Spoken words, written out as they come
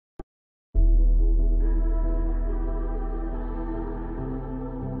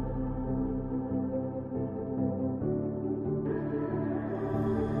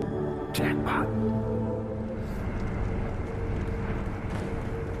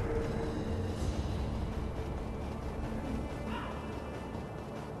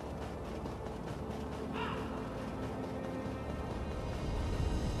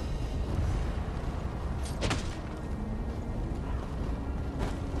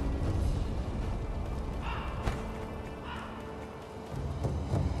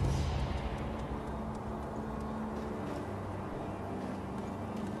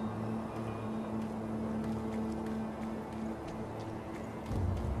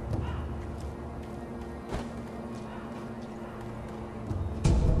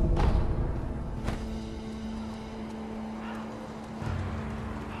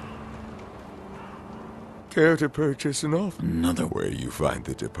Care to purchase an offer? Another where you find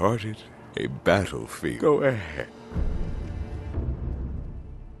the departed, a battlefield. Go ahead.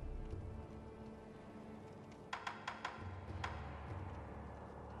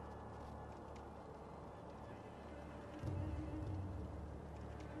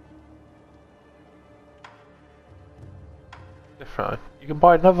 Different. You can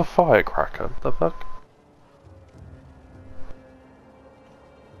buy another firecracker. What the fuck?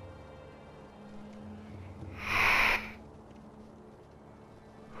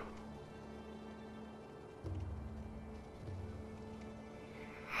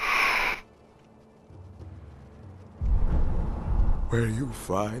 Where you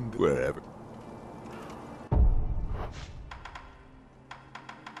find wherever.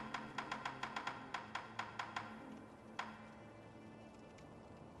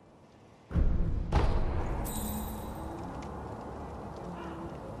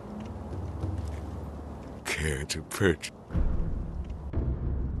 Care to purchase?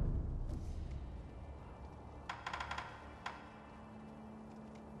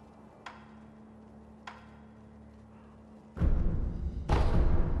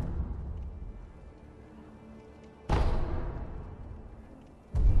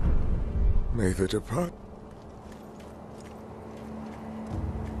 May the depart.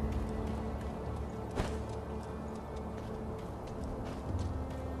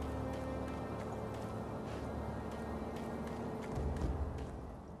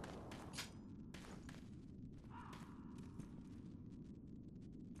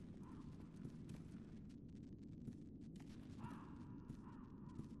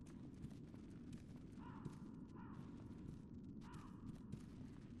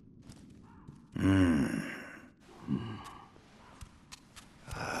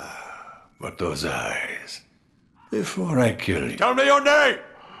 But those eyes. Before I kill you. Tell me your name!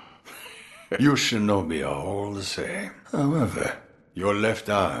 You shinobi are all the same. However, your left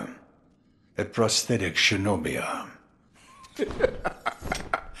arm, a prosthetic shinobi arm.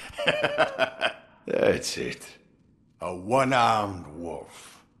 That's it. A one-armed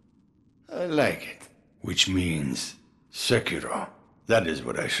wolf. I like it. Which means Sekiro. That is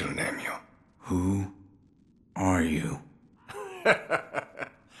what I shall name you. Who are you?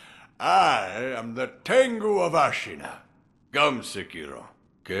 I am the Tengu of Ashina. Come, Sekiro.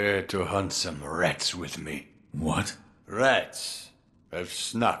 Care to hunt some rats with me? What? Rats have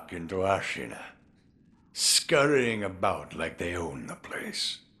snuck into Ashina, scurrying about like they own the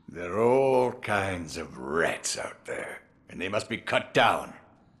place. There are all kinds of rats out there, and they must be cut down.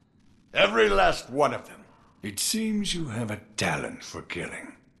 Every last one of them. It seems you have a talent for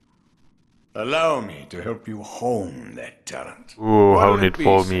killing. Allow me to help you hone that talent. Ooh, hone it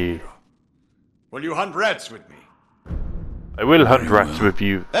for me. Will you hunt rats with me? I will hunt rats with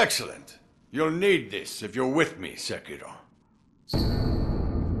you. Excellent. You'll need this if you're with me, Sekiro.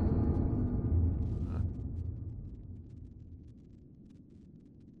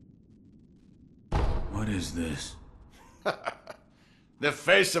 What is this? The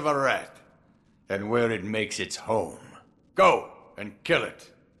face of a rat, and where it makes its home. Go and kill it.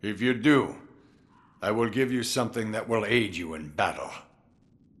 If you do, I will give you something that will aid you in battle.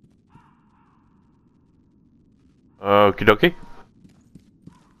 Okie dokie.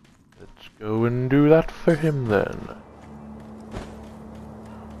 Let's go and do that for him then.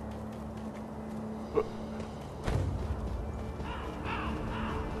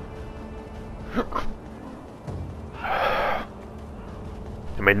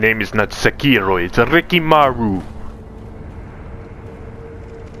 My name is not Sekiro, it's Rikimaru.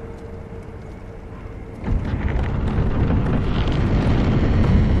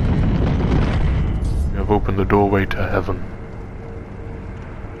 You have opened the doorway to heaven.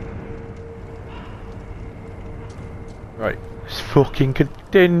 Right, let's fucking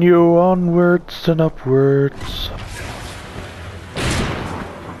continue onwards and upwards. I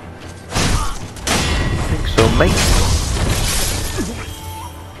think so, mate.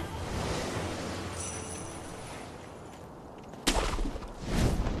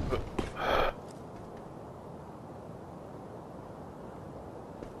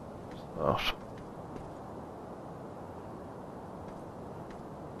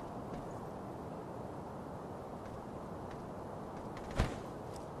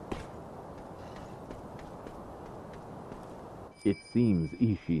 It seems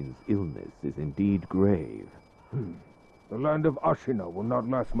Ishin's illness is indeed grave. The land of Ashina will not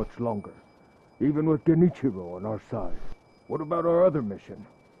last much longer, even with Genichiro on our side. What about our other mission?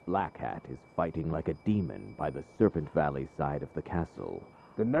 Black Hat is fighting like a demon by the Serpent Valley side of the castle.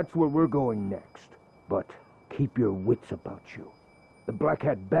 Then that's where we're going next. But keep your wits about you. The Black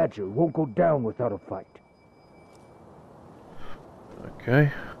Hat Badger won't go down without a fight.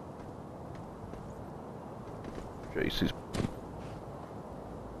 Okay. Jesus.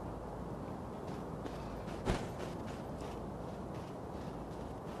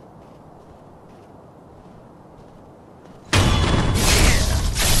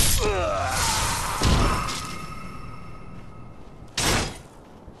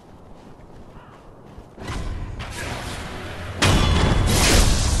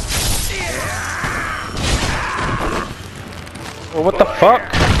 Oh, what the fuck?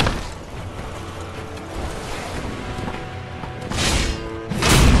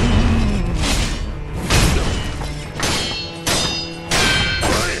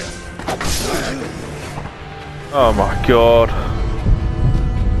 Oh my god.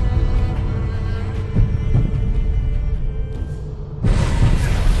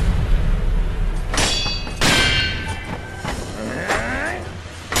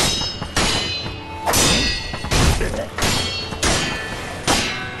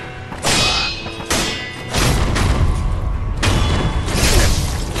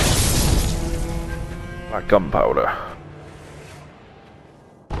 My gunpowder.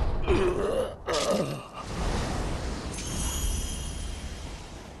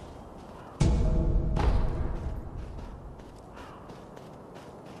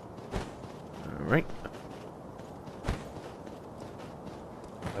 Alright.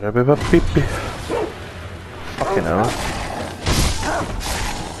 Fucking hell.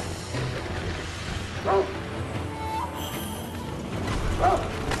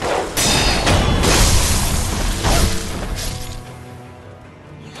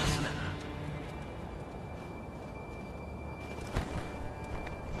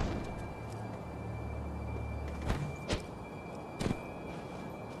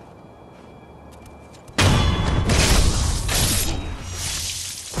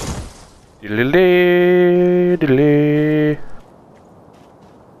 Diddly diddly.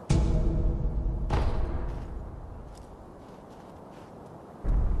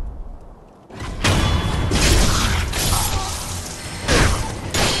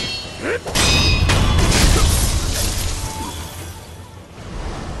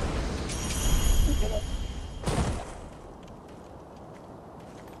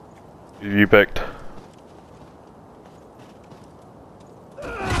 You picked.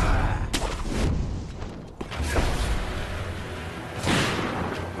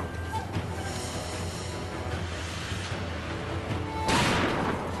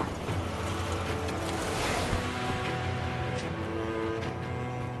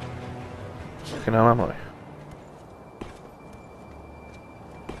 Fucking hell am I?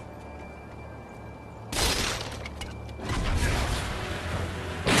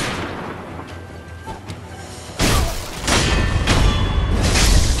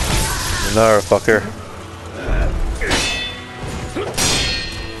 Another fucker.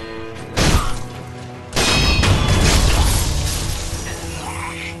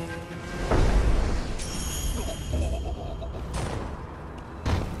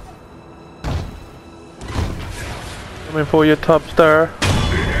 Coming for your top star.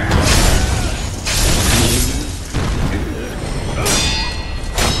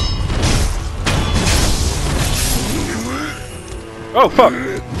 Oh fuck!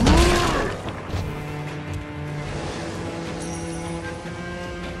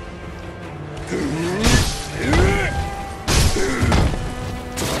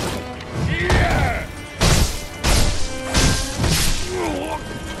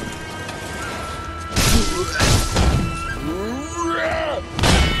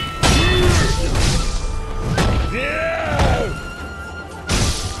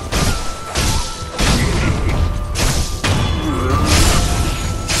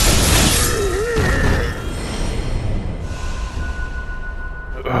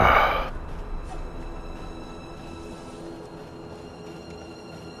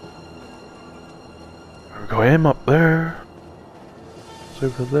 Go him up there. It's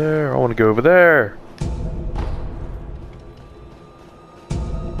over there. I want to go over there.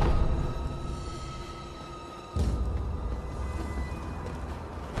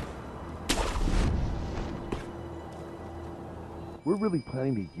 We're really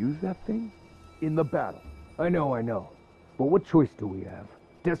planning to use that thing? In the battle. I know. But what choice do we have?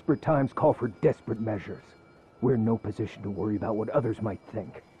 Desperate times call for desperate measures. We're in no position to worry about what others might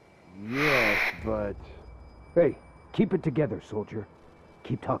think. Yes, but... Hey, keep it together, soldier.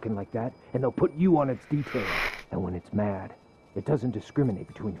 Keep talking like that, and they'll put you on its detail. And when it's mad, it doesn't discriminate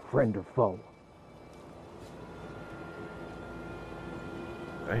between friend or foe.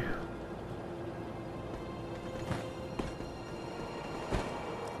 Okay.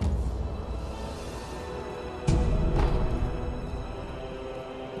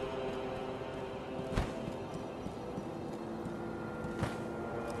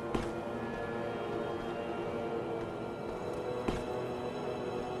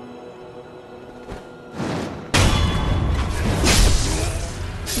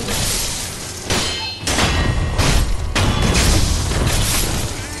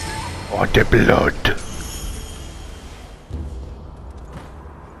 For the blood.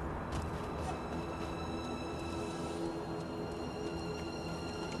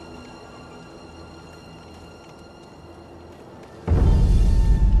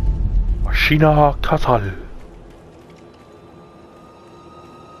 Ashina Katal.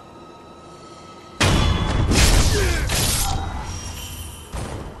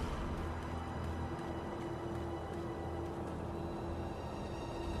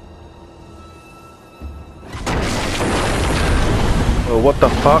 Oh, what the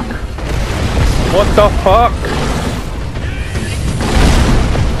fuck? What the fuck?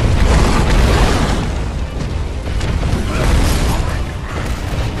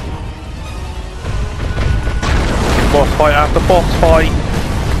 Boss fight after boss fight.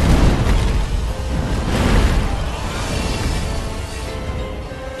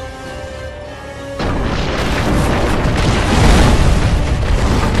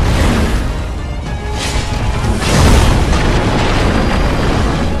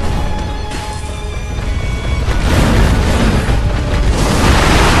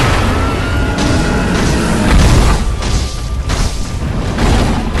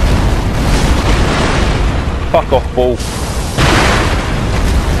 Fuck off, ball.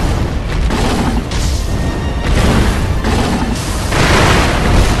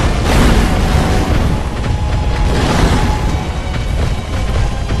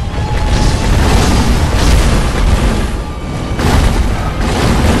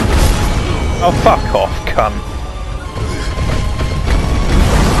 Oh, fuck off, cunt.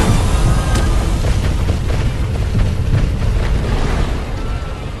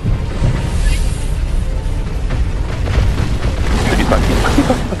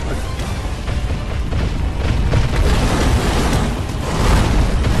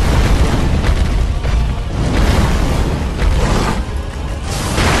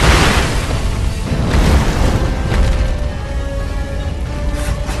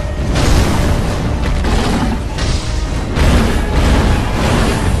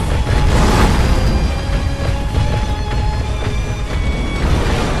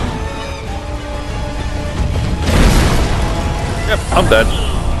 Yep, I'm dead.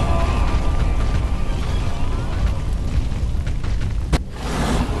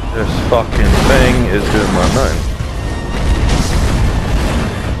 This fucking thing is doing my name.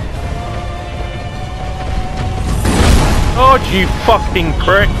 Oh, you fucking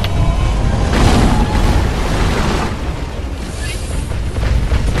prick!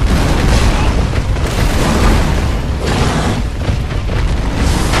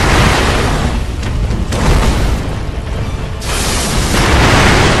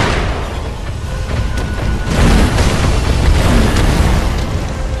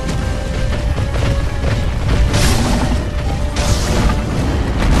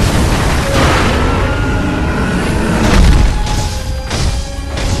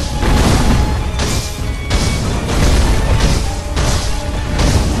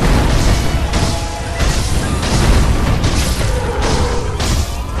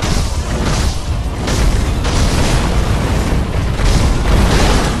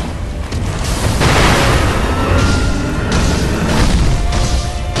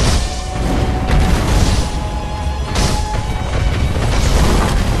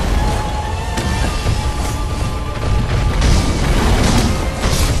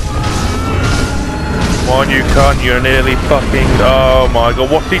 Come on, you cunt, you're nearly fucking... Oh my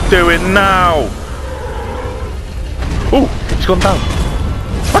god, what's he doing now? Ooh, it's gone down.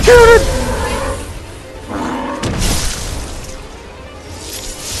 I killed it!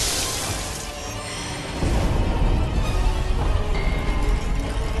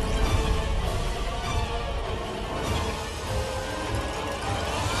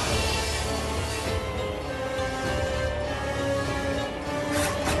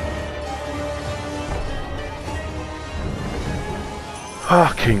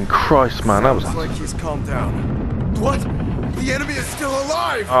 Fucking Christ, man, that was... Looks like he's calmed down. What? The enemy is still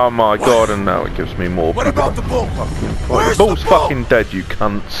alive! Oh my god, and now it gives me more... What about the bull? Where's The bull's the bull? fucking dead, you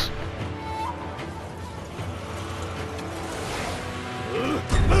cunts.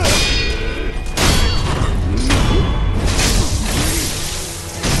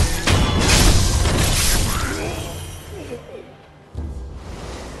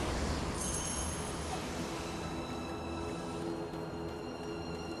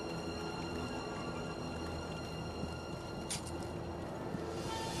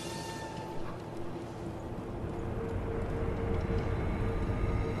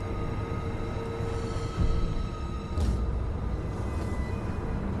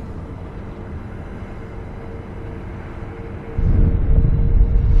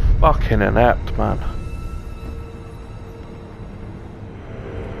 Fucking inept, man.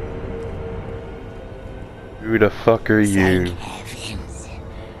 Who the fuck are you? Thank heavens.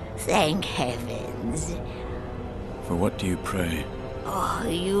 Thank heavens. For what do you pray? Oh,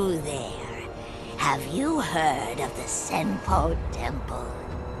 you there. Have you heard of the Senpo Temple?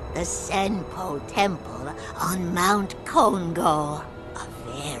 The Senpo Temple on Mount Kongo. A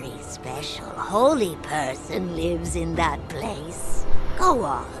very special holy person lives in that place. Go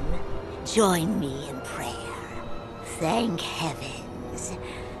on. Join me in prayer. Thank heavens.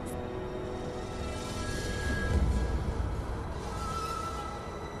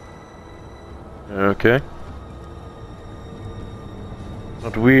 Okay.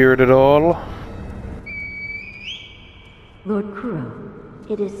 Not weird at all. Lord Kuro.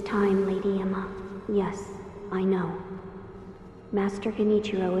 It is time, Lady Emma. Yes, I know. Master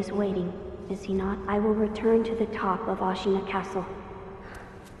Genichiro is waiting, is he not? I will return to the top of Ashina Castle.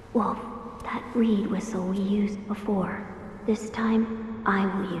 Wolf, that reed whistle we used before. This time, I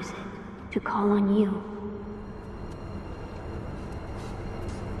will use it to call on you.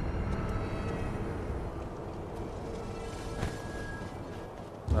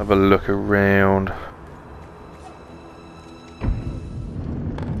 Have a look around.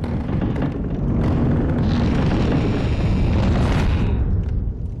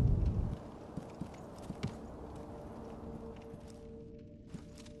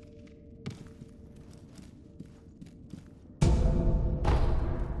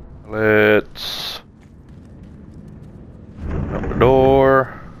 Let's open the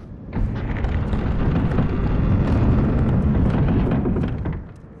door.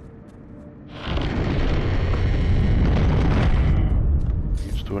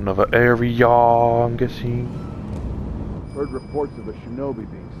 Leads to another area, I'm guessing. Heard reports of a shinobi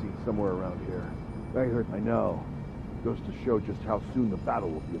being seen somewhere around here. I know. Goes to show just how soon the battle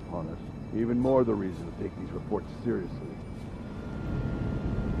will be upon us. Even more the reason to take these reports seriously.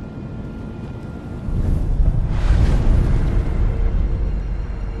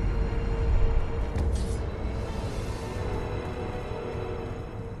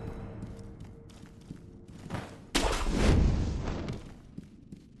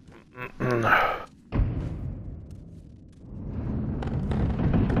 And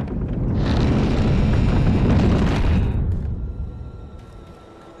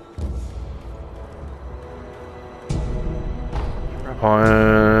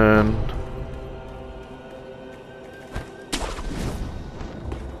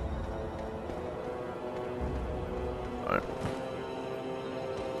right.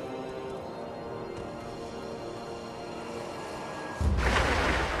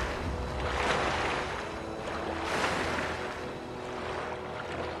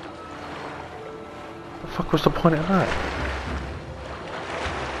 The fuck was the point of that?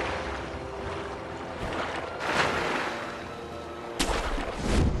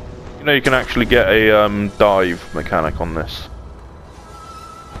 You know, you can actually get a dive mechanic on this.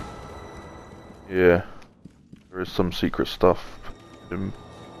 Yeah, there is some secret stuff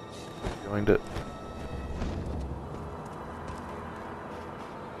behind it.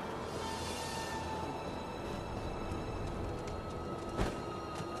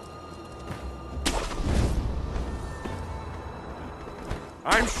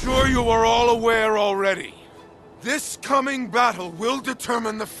 I'm sure you are all aware already. This coming battle will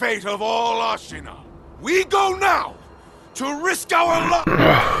determine the fate of all Ashina. We go now to risk our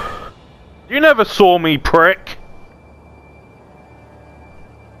lives. You never saw me, prick.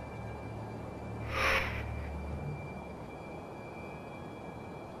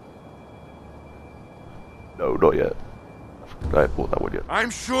 No, not yet. I bought that one yet. I'm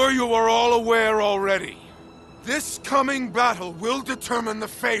sure you are all aware already. This coming battle will determine the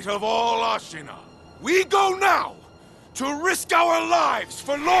fate of all Ashina. We go now to risk our lives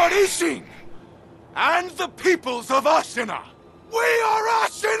for Lord Ishin and the peoples of Ashina. We are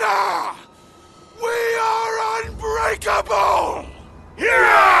Ashina! We are unbreakable!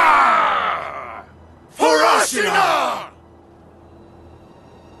 Yeah! For Ashina!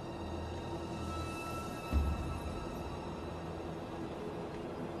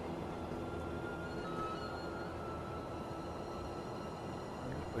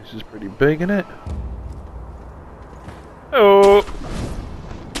 This place is pretty big, isn't it? Oh!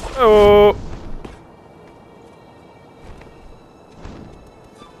 Oh!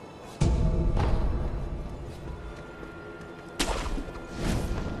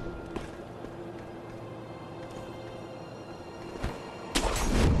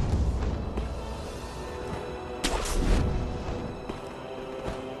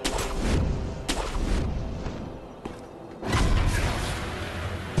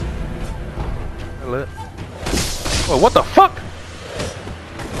 Oh, what the fuck?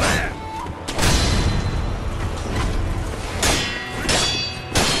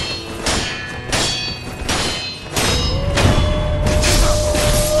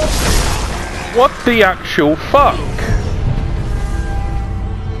 What the actual fuck?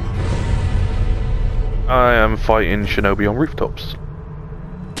 I am fighting shinobi on rooftops.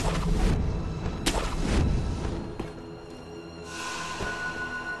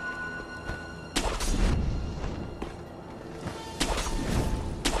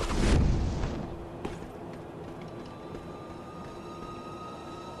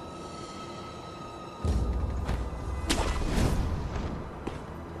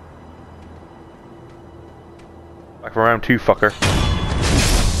 Back for round 2, fucker.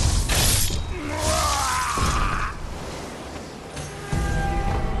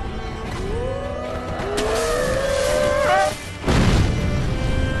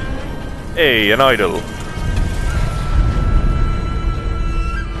 Hey, an idol.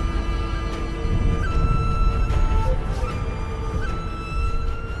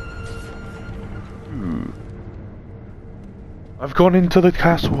 I've gone into the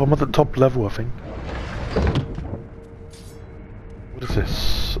castle. I'm at the top level, I think. What is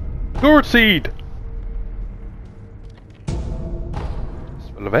this? Gourd seed!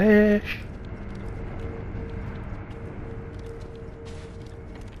 Smell of ash.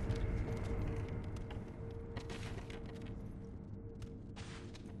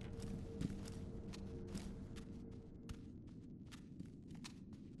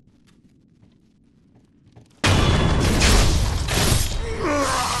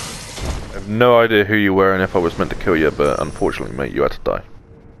 I have no idea who you were and if I was meant to kill you, but unfortunately, mate, you had to die.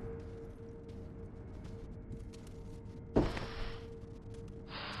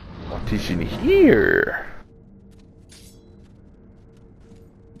 What is in here?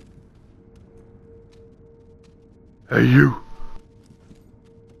 Hey, you!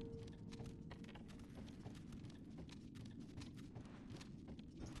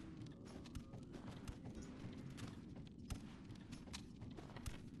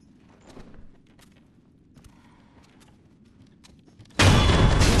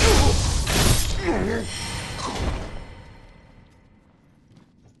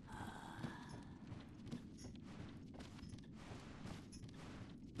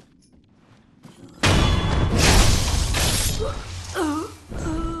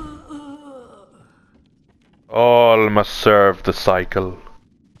 All must serve the cycle.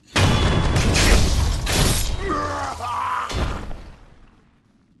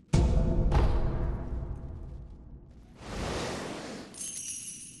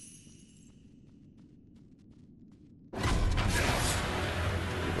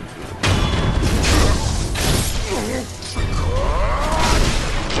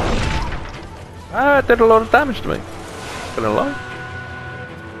 Ah, it did a lot of damage to me. Gonna lie.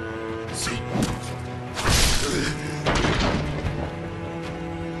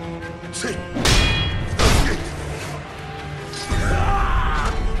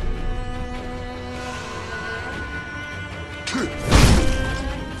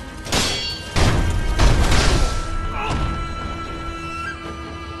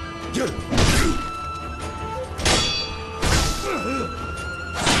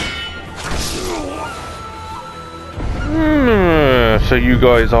 So you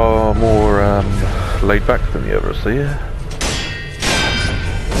guys are more laid back than the others, so yeah.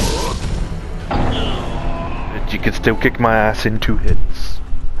 But you can still kick my ass in 2 hits.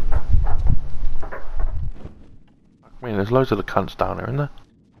 I mean, there's loads of the cunts down there, isn't there?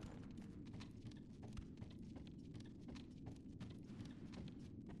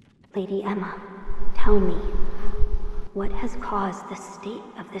 Lady Emma, tell me, what has caused the state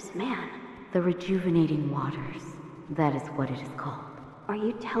of this man? The rejuvenating waters. That is what it is called. Are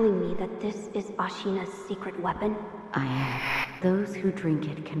you telling me that this is Ashina's secret weapon? I am. Those who drink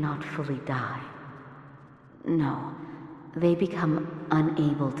it cannot fully die. No, they become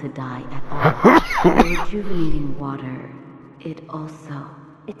unable to die at all. The rejuvenating water, it also...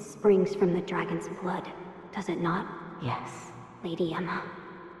 It springs from the dragon's blood, does it not? Yes. Lady Emma,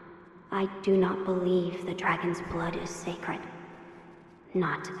 I do not believe the dragon's blood is sacred.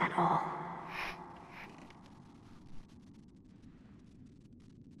 Not at all.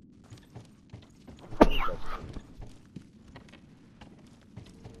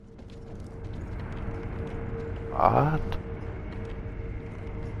 What?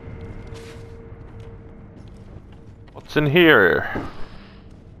 What's in here?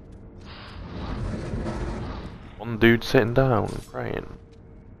 One dude sitting down, praying.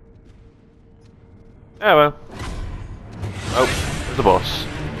 Yeah, well. Oh, there's the boss.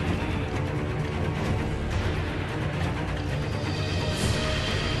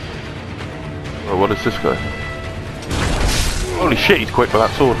 Oh, what is this guy? Holy shit, he's quick with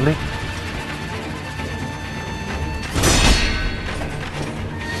that sword, isn't he?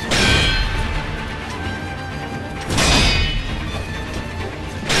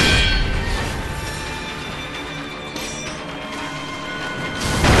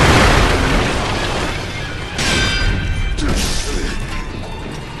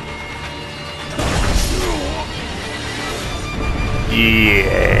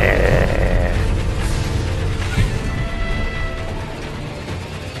 Yeah.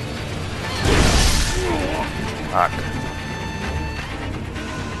 Fuck.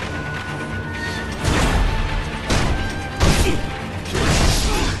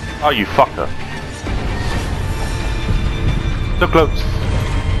 Oh, you fucker. So close.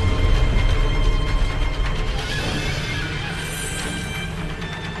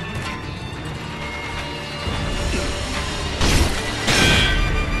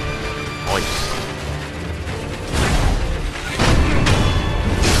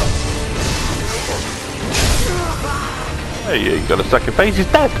 Hey, you got a second phase,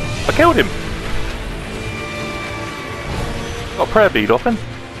 he's dead! I killed him! Got a prayer bead off him.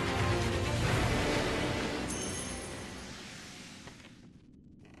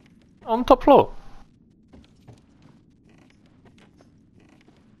 On the top floor.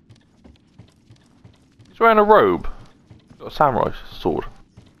 He's wearing a robe. Got a samurai sword.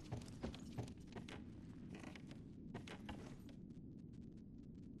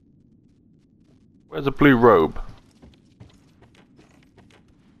 Where's the blue robe?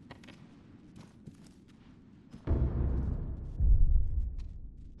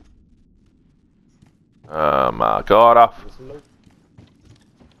 Oh my god, off.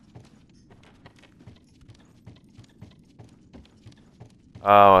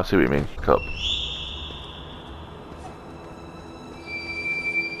 Oh, I see what you mean. Cup.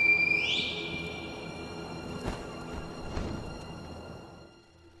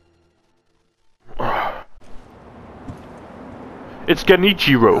 It's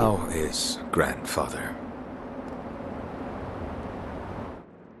Genichiro. How is grandfather?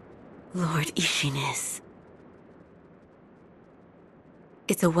 Lord Ishin is.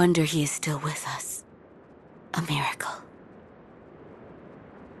 It's a wonder he is still with us. A miracle.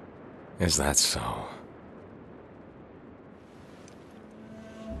 Is that so?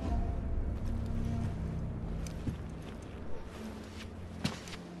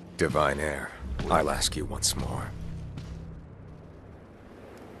 Divine Heir, I'll ask you once more.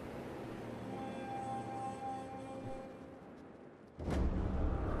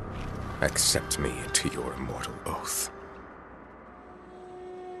 Accept me into your immortal oath.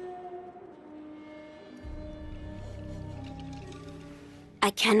 I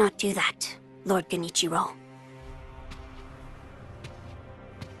cannot do that, Lord Genichiro.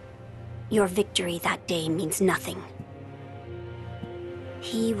 Your victory that day means nothing.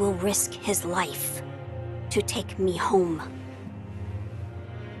 He will risk his life to take me home.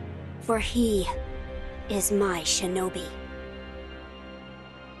 For he is my shinobi.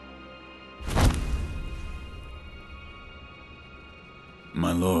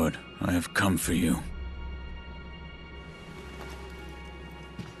 My lord, I have come for you.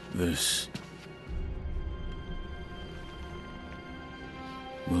 This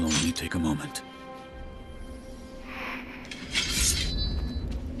will only take a moment.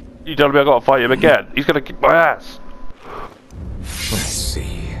 You told me I gotta fight him again. He's gonna kick my ass. Let's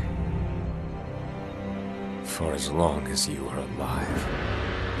see. For as long as you are alive,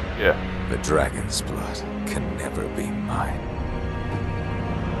 yeah, the dragon's blood can never be mine.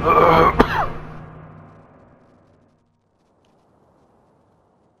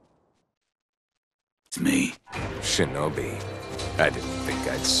 It's me. Shinobi, I didn't think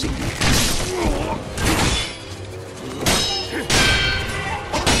I'd see you.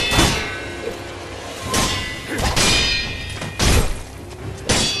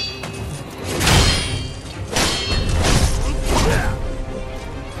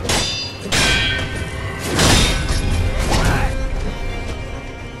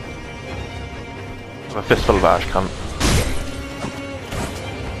 A fistful of ash, cunt.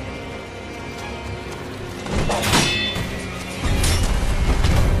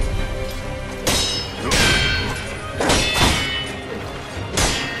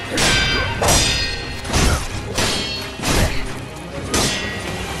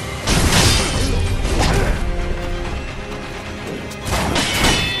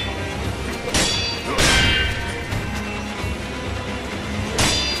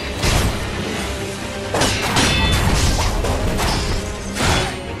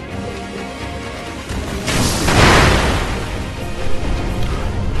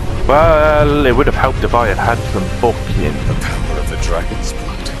 Bye. Well, it would have helped if I had had some fucking... The power of the dragon's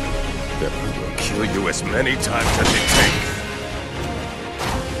blood. That will kill you as many times as it takes.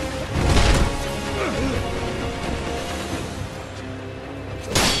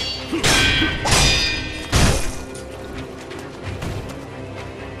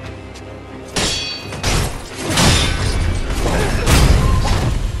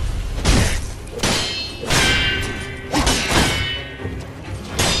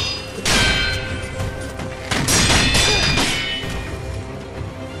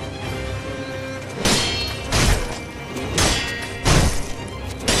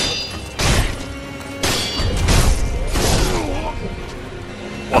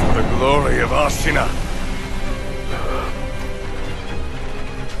 The glory of Ashina